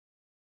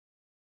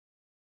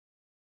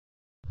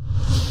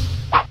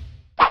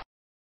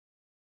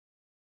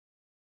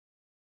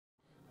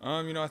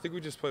I think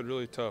we just played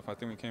really tough. I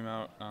think we came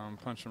out,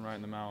 punched them right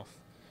in the mouth,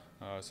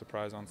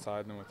 surprised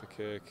onside them with the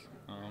kick.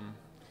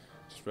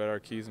 Just read our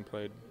keys and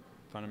played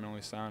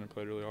fundamentally sound and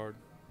played really hard.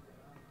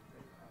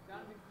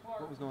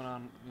 What was going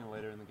on,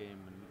 later in the game,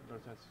 and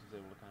Dorchester was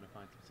able to kind of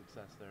find some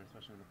success there,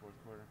 especially in the fourth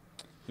quarter?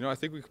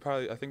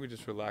 I think we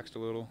just relaxed a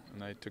little,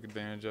 and they took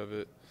advantage of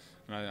it.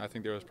 And I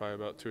think there was probably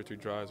about 2 or 3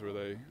 drives where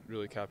they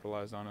really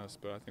capitalized on us,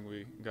 but I think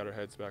we got our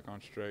heads back on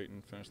straight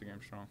and finished the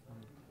game strong.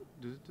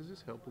 Does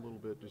this help a little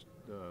bit? Just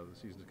the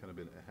season's kind of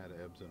had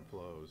ebbs and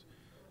flows.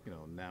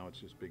 Now it's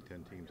just Big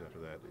Ten teams after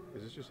that.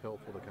 Is this just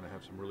helpful to kind of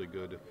have some really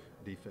good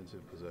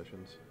defensive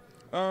possessions?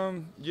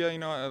 Yeah,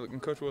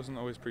 and Coach Wilson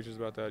always preaches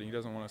about that. He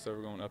doesn't want us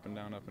ever going up and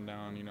down, up and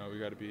down. We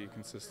got to be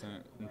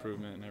consistent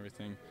improvement and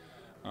everything.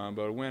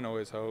 But a win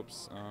always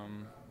helps.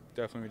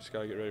 Definitely, we just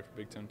got to get ready for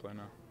Big Ten play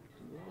now.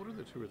 What are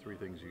the 2 or 3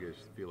 things you guys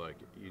feel like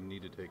you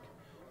need to take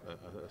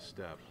a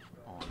step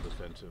on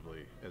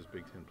defensively as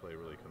Big Ten play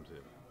really comes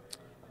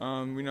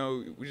in?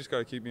 We just got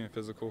to keep being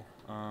physical.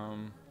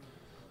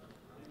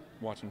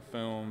 Watching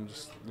film,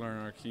 just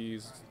learning our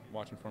keys,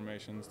 watching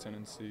formations,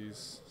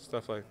 tendencies,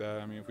 stuff like that.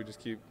 I mean, if we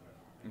just keep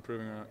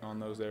improving on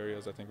those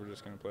areas, I think we're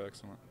just going to play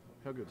excellent.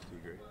 How good is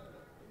Tigre?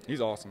 He's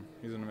awesome.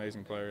 He's an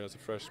amazing player. As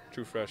a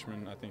true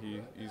freshman, I think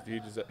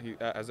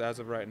as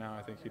of right now,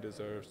 I think he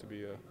deserves to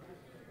be a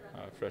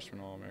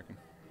freshman All-American.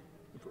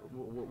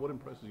 What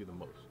impresses you the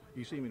most?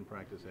 You see him in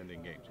practice and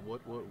in games.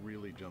 What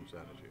really jumps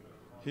out at you?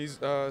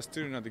 He's a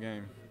student of the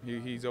game.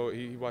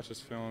 He watches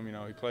film.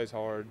 He plays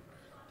hard.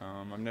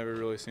 I've never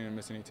really seen him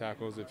miss any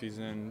tackles. If he's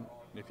in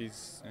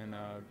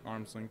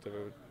arm's length of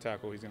a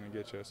tackle, he's going to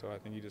get you. So I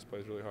think he just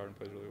plays really hard and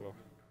plays really well.